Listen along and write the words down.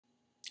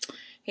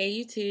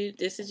Hey YouTube,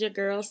 this is your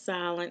girl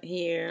Silent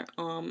here.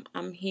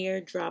 I'm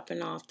here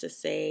dropping off to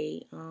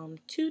say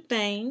two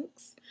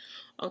things.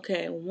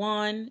 Okay,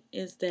 one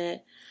is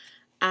that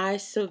I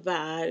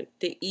survived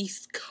the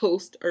East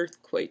Coast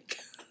earthquake.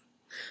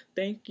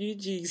 Thank you,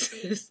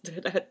 Jesus,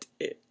 that I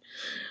did.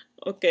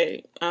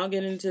 Okay, I'll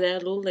get into that a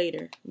little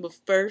later. But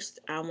first,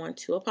 I want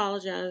to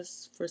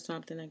apologize for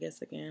something. I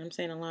guess again, I'm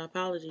saying a lot of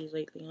apologies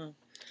lately, huh?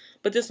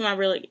 But this one, I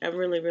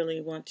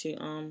really want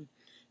to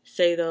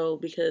say though,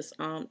 because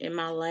in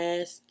my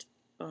last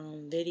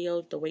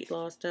video, the weight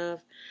loss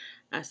stuff,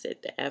 I said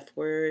the F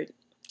word,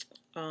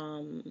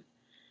 um,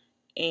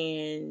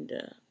 and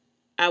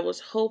I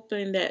was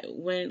hoping that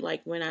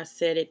when I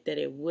said it, that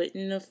it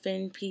wouldn't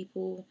offend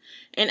people.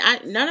 And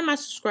none of my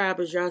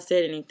subscribers, y'all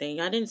said anything.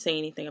 Y'all didn't say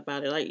anything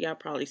about it. Like y'all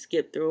probably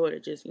skipped through it, or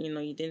just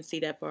you didn't see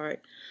that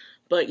part.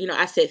 But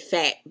I said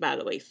fat, by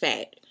the way,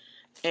 fat,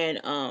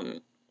 and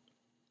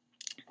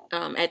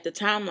at the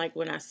time, like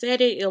when I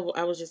said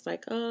I was just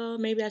like, oh,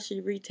 maybe I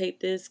should retape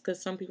this because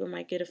some people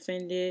might get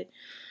offended.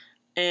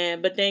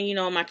 But then,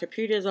 my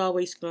computer is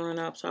always screwing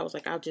up, so I was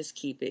like, I'll just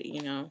keep it.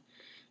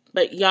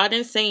 But y'all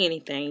didn't say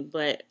anything.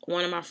 But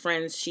one of my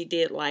friends, she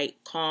did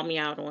like call me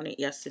out on it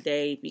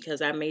yesterday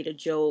because I made a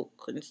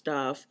joke and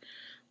stuff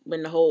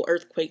when the whole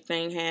earthquake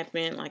thing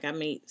happened. Like I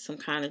made some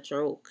kind of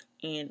joke,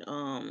 and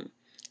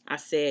I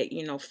said,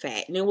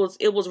 fat, and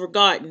it was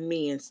regarding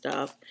me and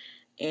stuff.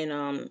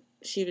 And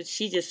she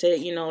just said,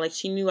 like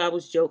she knew I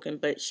was joking,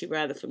 but she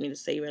rather for me to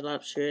say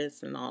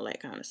voluptuous and all that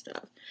kind of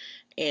stuff.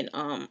 And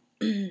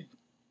and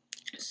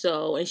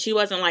she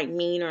wasn't like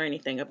mean or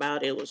anything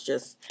about it.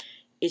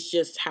 It's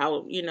just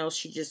how,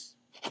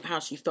 how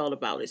she felt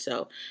about it.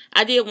 So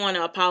I did want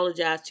to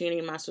apologize to any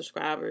of my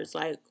subscribers,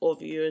 like, or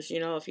viewers,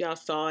 if y'all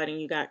saw it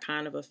and you got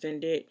kind of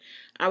offended.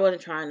 I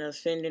wasn't trying to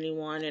offend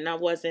anyone, and it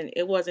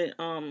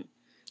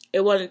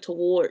wasn't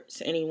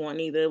towards anyone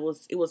either. It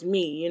was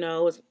me, it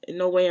was in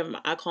no way am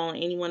I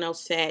calling anyone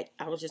else fat.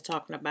 I was just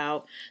talking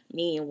about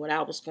me and what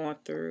I was going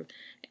through.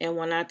 And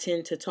when I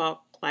tend to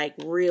talk like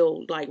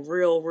real,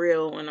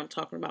 and I'm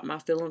talking about my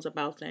feelings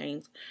about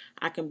things,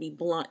 I can be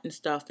blunt and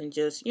stuff and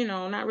just,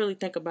 not really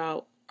think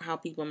about how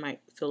people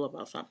might feel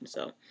about something.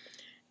 So,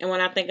 and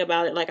when I think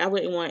about it, like I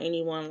wouldn't want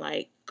anyone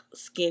like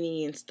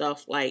skinny and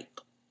stuff like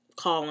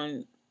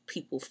calling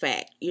people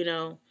fat.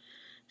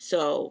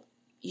 So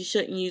you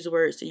shouldn't use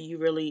words that you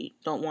really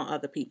don't want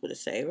other people to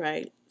say,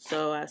 right?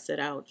 So I said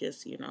I'll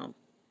just,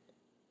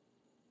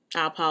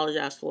 I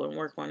apologize for it and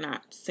work on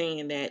not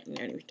saying that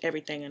and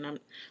everything. And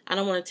I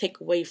don't want to take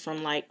away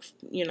from like,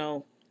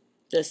 the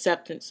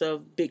acceptance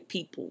of big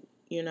people,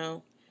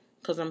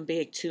 because I'm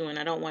big too, and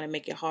I don't want to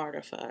make it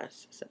harder for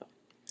us. So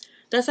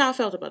that's how I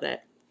felt about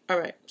that. All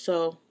right,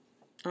 so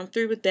I'm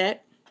through with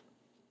that.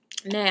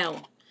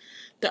 Now,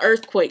 the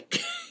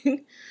earthquake.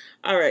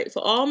 All right,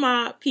 for all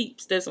my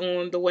peeps that's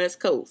on the West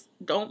Coast,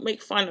 don't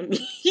make fun of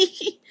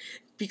me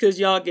because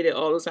y'all get it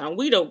all the time.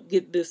 We don't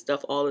get this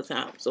stuff all the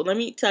time. So let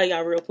me tell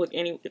y'all real quick,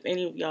 if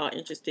any of y'all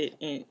interested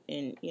in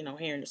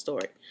hearing the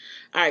story.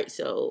 All right,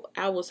 so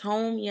I was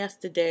home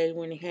yesterday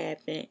when it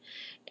happened,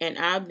 and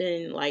I've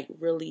been like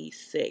really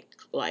sick,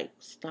 like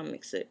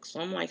stomach sick. So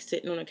I'm like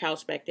sitting on the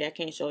couch back there. I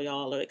can't show y'all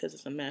all of it because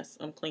it's a mess.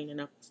 I'm cleaning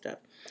up and stuff.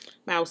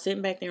 But I was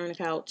sitting back there on the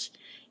couch,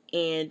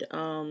 and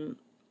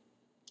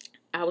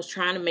I was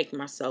trying to make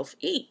myself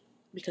eat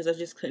because I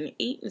just couldn't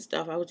eat and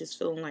stuff. I was just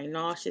feeling like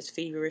nauseous,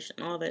 feverish,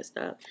 and all that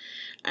stuff.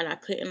 And I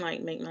couldn't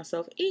like make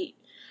myself eat.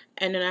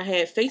 And then I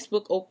had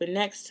Facebook open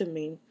next to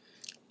me.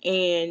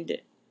 And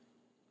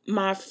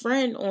my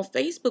friend on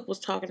Facebook was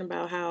talking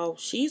about how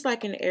she's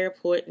like in the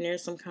airport and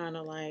there's some kind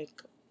of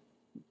like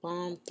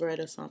bomb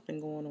threat or something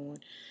going on.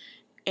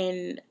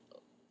 And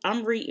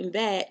I'm reading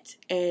that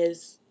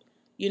as,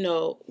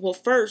 well,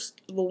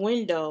 first, the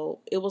window,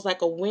 it was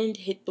like a wind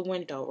hit the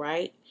window,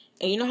 right?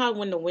 And you know how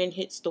when the wind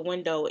hits the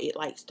window, it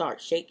like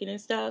starts shaking and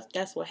stuff?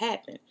 That's what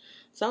happened.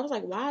 So I was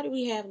like, why do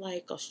we have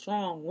like a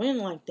strong wind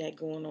like that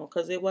going on?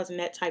 Because it wasn't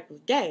that type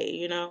of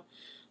day.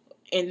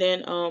 And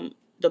then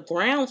the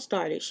ground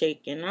started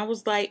shaking. I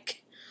was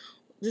like,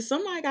 did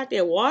somebody got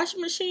their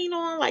washing machine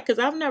on? Like, because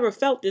I've never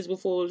felt this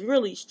before. It was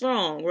really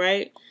strong,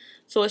 right?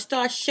 So it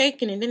started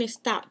shaking, and then it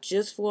stopped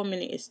just for a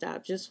minute. It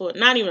stopped just for,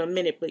 not even a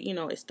minute, but,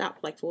 it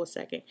stopped like for a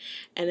second.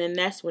 And then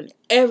that's when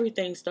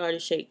everything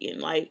started shaking.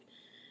 Like,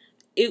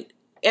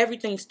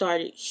 everything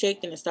started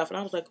shaking and stuff. And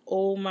I was like,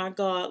 oh, my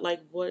God,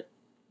 like,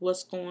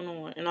 what's going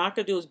on? And all I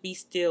could do was be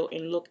still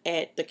and look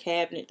at the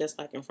cabinet that's,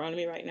 like, in front of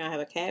me right now. I have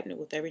a cabinet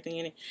with everything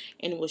in it,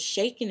 and it was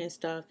shaking and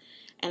stuff.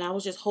 And I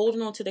was just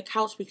holding on to the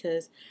couch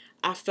because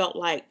I felt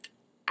like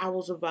I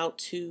was about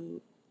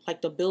to,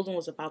 like the building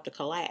was about to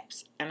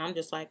collapse. And I'm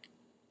just like,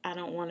 I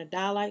don't want to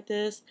die like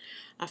this.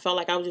 I felt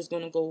like I was just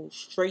going to go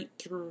straight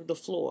through the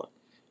floor.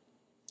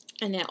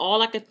 And then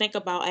all I could think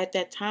about at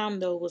that time,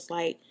 though, was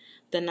like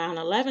the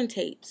 9/11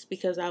 tapes,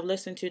 because I've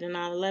listened to the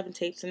 9/11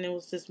 tapes, and there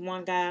was this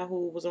one guy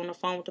who was on the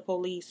phone with the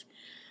police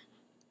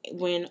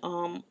when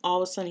all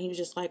of a sudden he was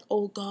just like,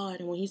 oh God.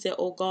 And when he said,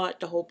 oh God,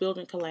 the whole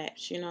building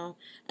collapsed, and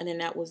then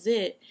that was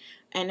it.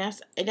 And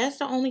that's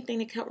the only thing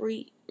that kept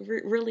really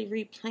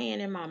replaying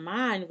in my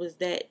mind was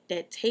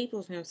that tape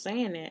of him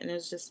saying that. And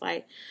it's just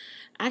like,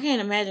 I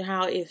can't imagine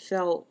how it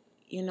felt,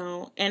 and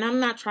I'm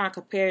not trying to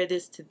compare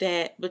this to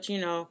that, but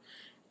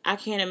I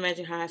can't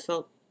imagine how I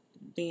felt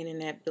being in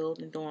that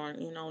building during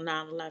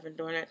 9/11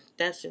 during that.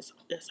 That's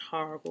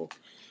horrible.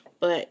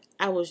 But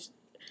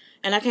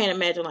and I can't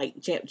imagine like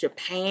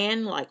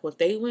Japan, like what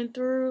they went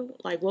through,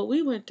 like what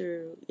we went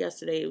through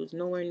yesterday. It was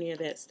nowhere near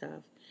that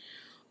stuff.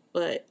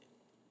 But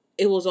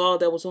it was all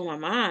that was on my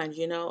mind.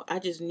 I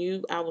just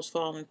knew I was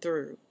falling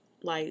through,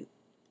 like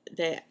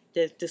that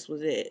this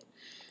was it.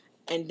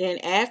 And then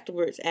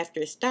afterwards,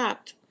 after it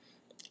stopped,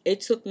 it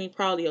took me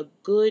probably a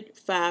good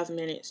 5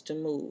 minutes to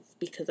move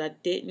because I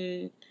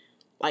didn't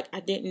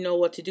know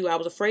what to do. I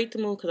was afraid to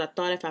move because I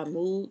thought if I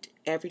moved,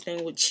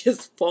 everything would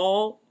just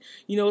fall.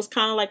 It's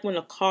kind of like when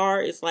a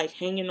car is like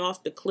hanging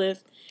off the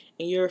cliff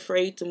and you're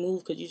afraid to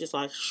move because you just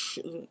like,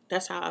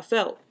 that's how I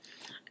felt.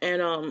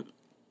 And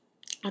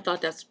I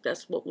thought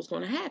that's what was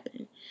going to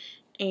happen.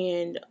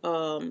 And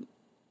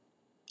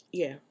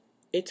yeah,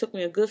 it took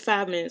me a good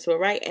 5 minutes. But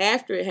right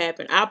after it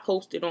happened, I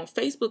posted on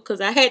Facebook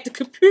because I had the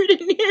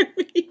computer near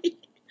me.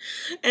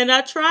 And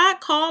I tried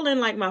calling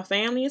like my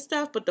family and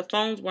stuff, but the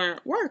phones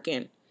weren't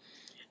working.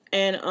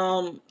 And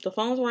the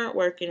phones weren't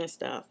working and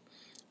stuff.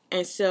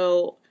 And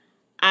so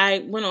I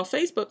went on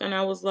Facebook and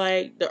I was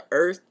like, the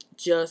earth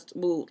just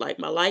moved. Like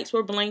my lights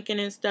were blinking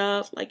and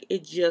stuff. Like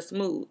it just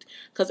moved.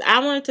 Because I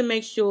wanted to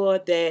make sure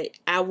that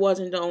I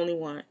wasn't the only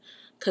one.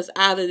 Because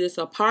either this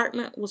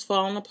apartment was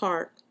falling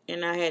apart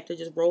and I had to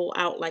just roll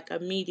out like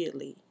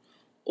immediately,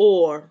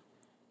 or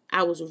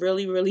I was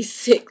really, really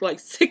sick, like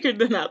sicker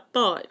than I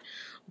thought.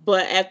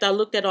 But after I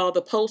looked at all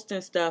the posts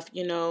and stuff,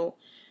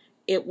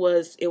 it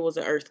was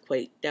an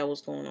earthquake that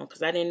was going on.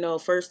 Because I didn't know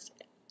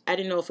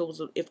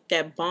if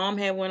that bomb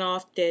had went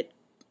off that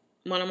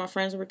one of my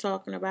friends were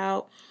talking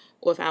about,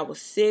 or if I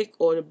was sick,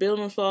 or the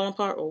building was falling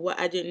apart, or what.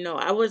 I didn't know.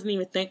 I wasn't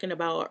even thinking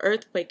about an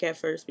earthquake at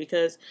first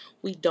because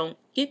we don't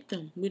get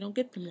them. We don't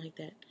get them like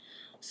that.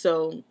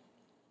 So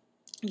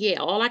yeah,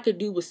 all I could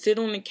do was sit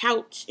on the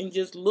couch and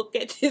just look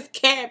at this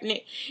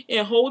cabinet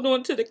and hold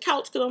on to the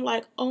couch because I'm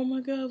like, oh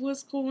my God,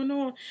 what's going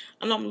on?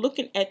 And I'm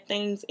looking at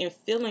things and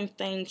feeling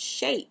things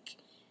shake.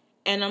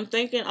 And I'm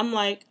thinking, I'm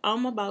like,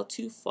 I'm about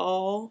to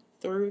fall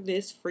through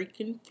this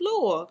freaking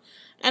floor.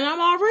 And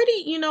I'm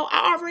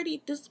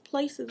already, this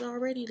place is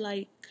already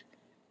like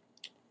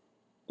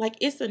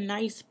it's a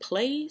nice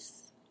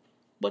place,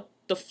 but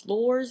the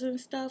floors and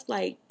stuff,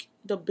 like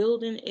the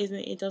building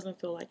it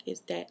doesn't feel like it's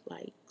that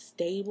like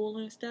stable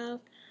and stuff.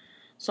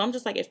 So I'm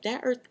just like, if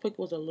that earthquake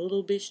was a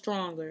little bit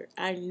stronger,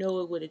 I know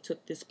it would have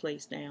took this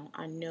place down.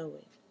 I know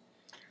it.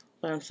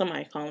 But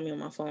somebody calling me on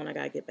my phone. I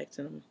gotta get back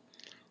to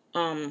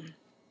them.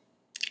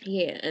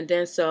 Yeah, and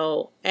then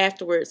so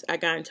afterwards, I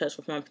got in touch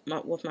with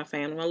my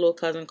family. My little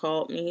cousin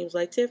called me. He was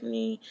like,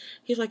 Tiffany,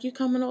 he's like, you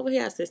coming over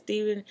here? I said,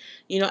 Steven,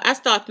 I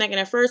started thinking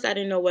at first I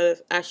didn't know whether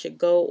I should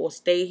go or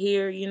stay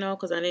here,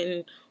 because I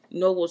didn't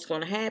know what's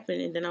going to happen.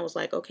 And then I was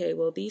like, okay,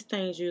 well, these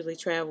things usually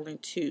travel in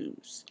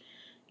twos.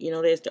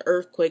 There's the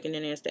earthquake and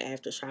then there's the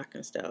aftershock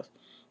and stuff.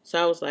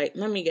 So I was like,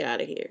 let me get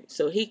out of here.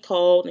 So he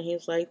called and he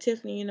was like,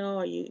 Tiffany,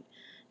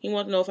 he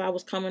wanted to know if I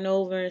was coming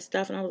over and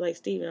stuff. And I was like,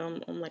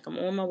 Steven, I'm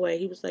on my way.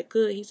 He was like,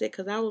 good. He said,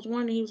 because I was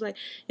wondering, he was like,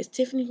 is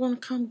Tiffany going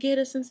to come get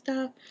us and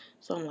stuff?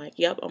 So I'm like,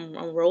 yep, I'm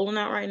rolling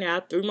out right now. I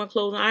threw my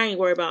clothes on. I ain't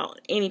worried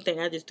about anything.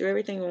 I just threw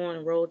everything on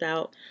and rolled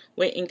out.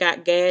 Went and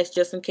got gas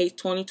just in case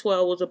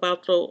 2012 was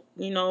about to,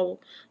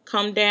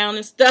 come down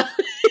and stuff.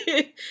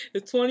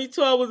 If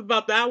 2012 was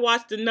about to, I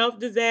watched enough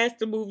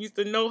disaster movies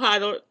to know how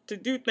to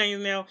do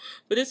things now.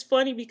 But it's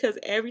funny because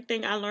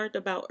everything I learned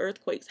about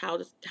earthquakes, how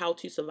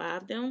to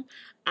survive them,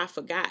 I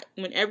forgot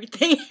when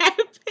everything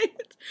happened.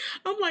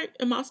 I'm like,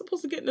 am I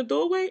supposed to get in the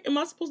doorway? Am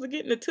I supposed to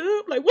get in the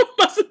tub? Like, what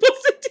am I supposed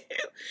to do?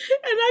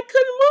 And I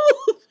couldn't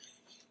move.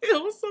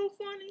 It was so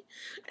funny.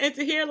 And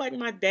to hear, like,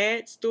 my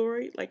dad's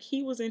story, like,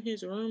 he was in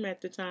his room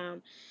at the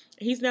time.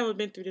 He's never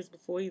been through this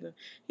before either.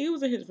 He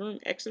was in his room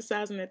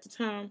exercising at the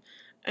time.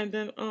 And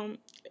then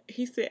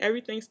he said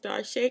everything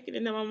started shaking.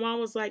 And then my mom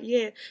was like,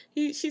 yeah.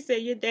 She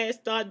said your dad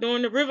started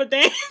doing the river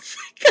dance.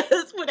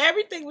 Because when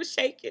everything was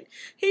shaking,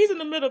 he's in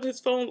the middle of his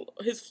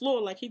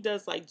floor, like he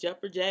does like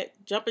jumper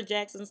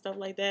jacks and stuff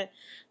like that.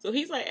 So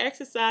he's like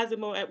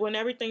exercising when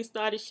everything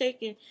started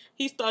shaking.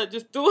 He started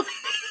just doing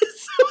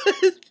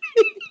this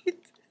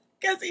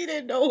because he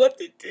didn't know what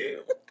to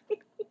do.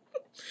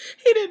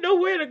 He didn't know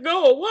where to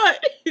go or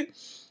what.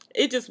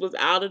 It just was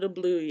out of the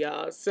blue,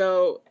 y'all.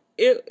 So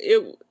it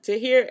to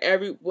hear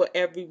what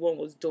everyone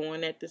was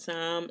doing at the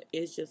time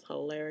is just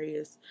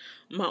hilarious.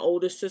 My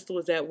older sister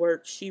was at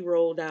work. She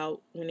rolled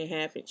out when it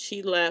happened.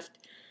 She left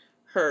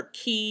her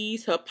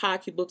keys, her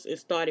pocketbooks, and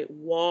started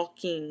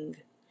walking.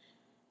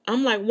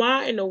 I'm like,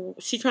 why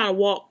she trying to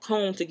walk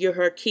home to get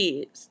her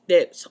kids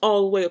that's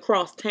all the way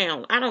across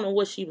town. I don't know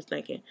what she was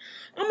thinking.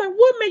 I'm like,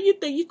 what made you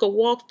think you could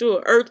walk through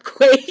an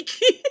earthquake?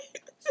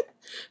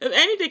 If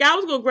anything, I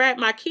was going to grab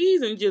my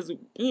keys and just,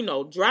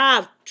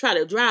 try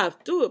to drive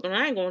through it, but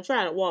I ain't going to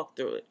try to walk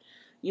through it.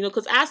 You know,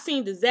 because I've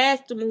seen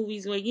disaster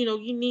movies where, you know,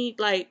 you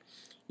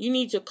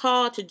need your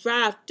car to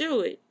drive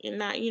through it. And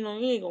not, you know,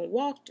 you ain't going to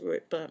walk through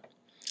it. But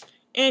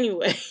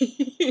anyway,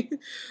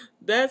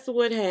 that's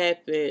what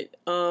happened.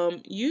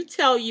 You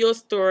tell your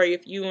story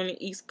if you on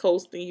the East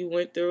Coast and you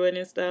went through it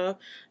and stuff.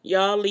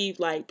 Y'all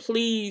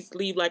please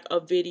leave like a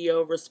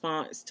video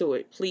response to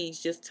it.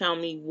 Please just tell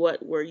me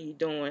what were you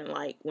doing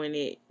like when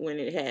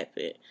it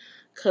happened.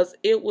 Cause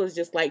it was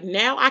just like,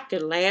 now I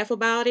can laugh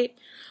about it,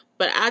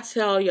 but I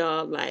tell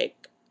y'all,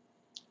 like,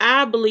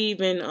 I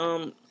believe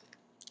in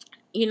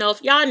you know,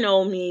 if y'all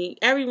know me,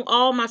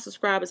 all my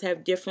subscribers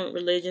have different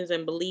religions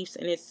and beliefs,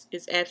 and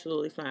it's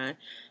absolutely fine.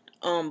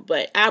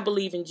 But I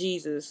believe in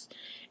Jesus,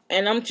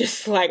 and I'm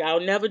just like,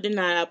 I'll never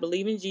deny I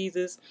believe in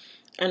Jesus,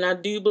 and I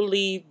do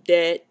believe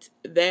that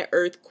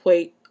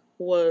earthquake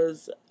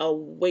was a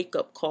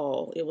wake-up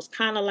call. It was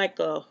kind of like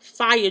a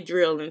fire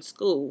drill in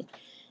school,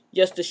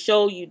 just to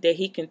show you that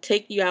he can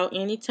take you out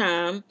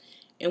anytime,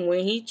 and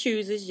when he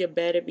chooses, you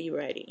better be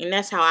ready. And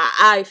that's how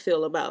I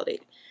feel about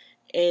it.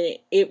 And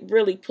it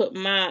really put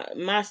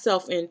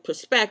myself in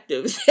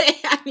perspective.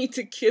 I need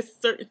to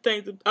get certain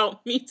things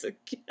about me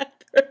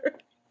together.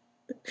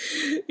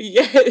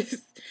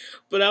 Yes.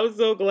 But I was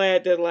so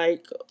glad that,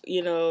 like,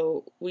 you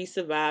know, we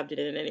survived it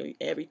and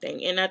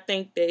everything. And I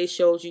think that it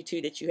shows you,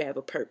 too, that you have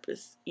a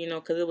purpose. You know,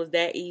 because it was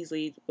that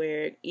easily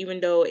where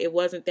even though it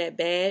wasn't that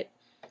bad,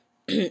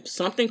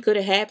 something could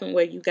have happened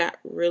where you got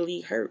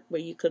really hurt,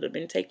 where you could have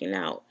been taken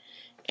out.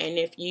 And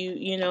if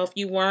if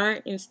you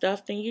weren't and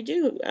stuff, then you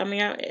do. I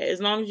mean, as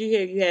long as you're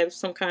here, you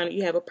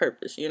have a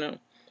purpose, you know.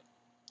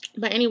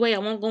 But anyway, I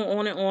won't go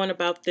on and on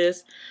about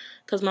this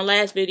because my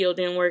last video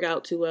didn't work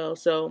out too well.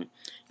 So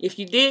if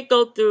you did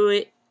go through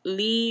it,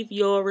 leave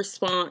your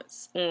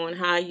response on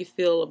how you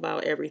feel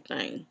about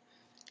everything.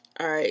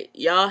 All right,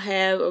 y'all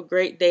have a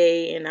great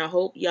day, and I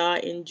hope y'all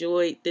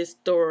enjoyed this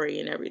story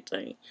and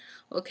everything.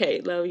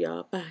 Okay, love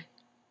y'all. Bye.